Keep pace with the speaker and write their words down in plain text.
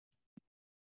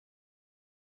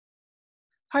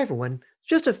Hi, everyone.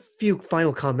 Just a few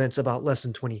final comments about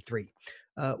Lesson 23.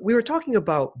 We were talking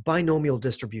about binomial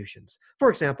distributions. For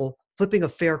example, flipping a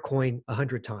fair coin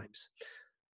 100 times.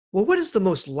 Well, what is the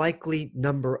most likely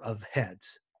number of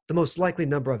heads? The most likely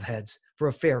number of heads for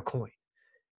a fair coin?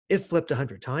 If flipped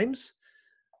 100 times,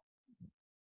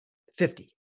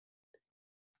 50.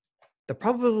 The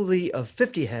probability of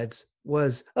 50 heads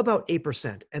was about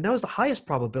 8%, and that was the highest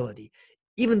probability,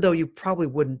 even though you probably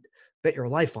wouldn't bet your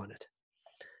life on it.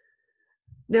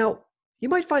 Now, you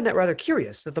might find that rather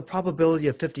curious that the probability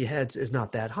of 50 heads is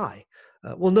not that high.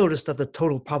 We'll notice that the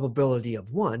total probability of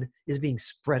 1 is being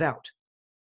spread out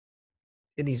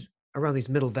around these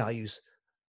middle values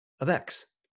of x.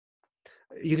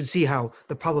 You can see how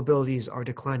the probabilities are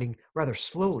declining rather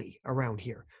slowly around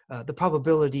here. The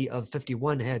probability of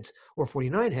 51 heads or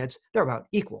 49 heads, they're about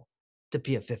equal to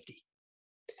p of 50.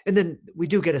 And then we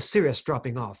do get a serious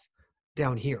dropping off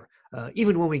down here.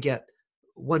 Even when we get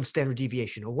one standard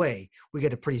deviation away, we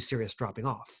get a pretty serious dropping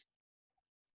off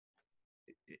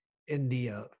in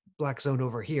the black zone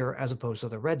over here as opposed to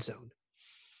the red zone.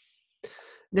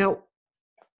 Now,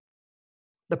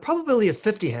 the probability of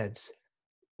 50 heads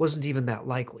wasn't even that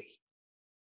likely.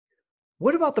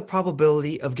 What about the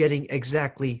probability of getting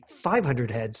exactly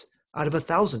 500 heads out of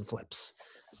 1,000 flips?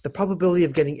 The probability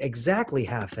of getting exactly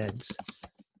half heads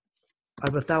out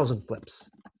of 1,000 flips.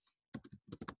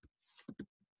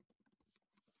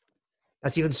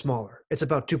 That's even smaller. It's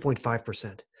about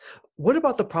 2.5%. What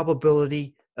about the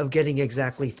probability of getting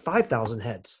exactly 5,000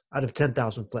 heads out of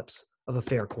 10,000 flips of a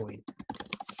fair coin?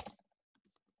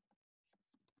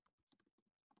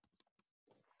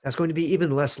 That's going to be even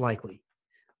less likely,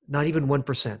 not even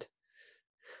 1%.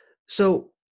 So,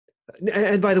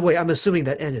 and by the way, I'm assuming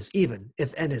that n is even.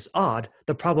 If n is odd,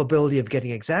 the probability of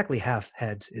getting exactly half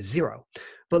heads is 0.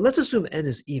 But let's assume n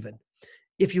is even.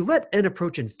 If you let n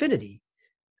approach infinity,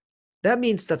 that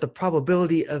means that the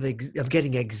probability of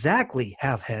getting exactly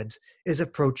half heads is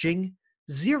approaching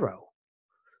 0.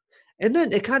 And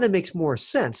then it kind of makes more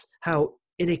sense how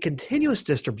in a continuous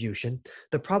distribution,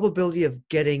 the probability of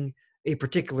getting a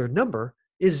particular number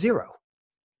is 0.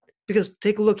 Because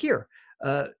take a look here.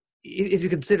 If you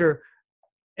consider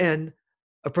n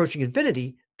approaching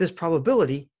infinity, this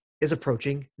probability is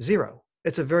approaching 0.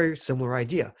 It's a very similar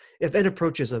idea. If n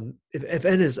approaches if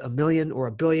n is a million or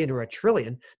a billion or a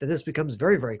trillion, then this becomes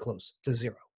very, very close to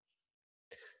 0.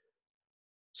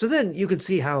 So then you can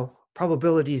see how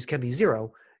probabilities can be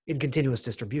 0 in continuous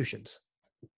distributions.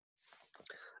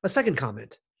 A second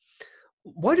comment.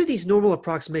 Why do these normal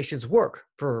approximations work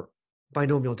for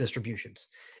binomial distributions?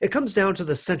 It comes down to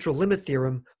the central limit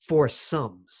theorem for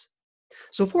sums.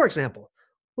 So for example,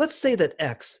 let's say that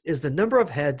x is the number of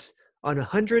heads on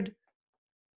 100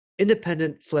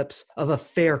 independent flips of a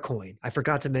fair coin. I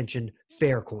forgot to mention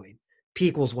fair coin. P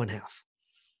equals 1/2.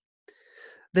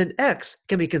 Then x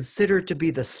can be considered to be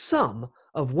the sum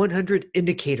of 100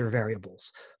 indicator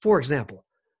variables. For example,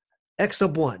 x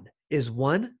sub 1 is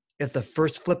 1 if the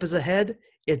first flip is a head,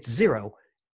 it's 0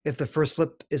 if the first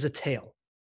flip is a tail.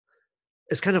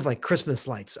 It's kind of like Christmas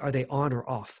lights. Are they on or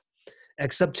off?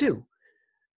 X sub 2,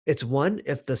 it's 1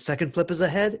 if the second flip is a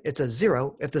head, it's a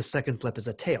 0 if the second flip is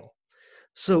a tail.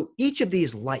 So each of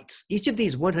these lights, each of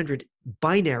these 100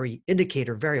 binary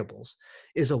indicator variables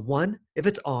is a 1 if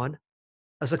it's on,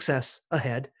 a success, a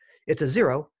head. It's a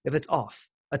 0 if it's off,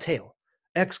 a tail.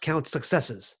 X counts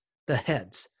successes, the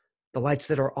heads, the lights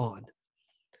that are on.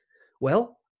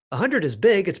 Well, 100 is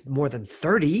big. It's more than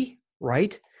 30,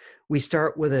 right? We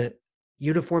start with a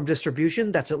uniform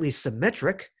distribution that's at least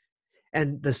symmetric,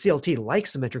 and the CLT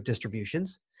likes symmetric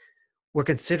distributions. We're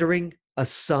considering a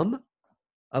sum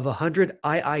of 100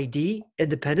 IID,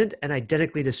 independent and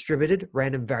identically distributed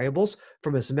random variables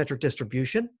from a symmetric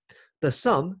distribution. The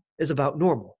sum is about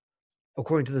normal,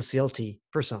 according to the CLT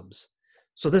for sums.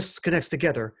 So this connects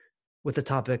together with the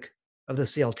topic of the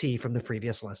CLT from the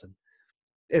previous lesson.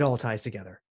 It all ties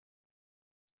together.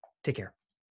 Take care.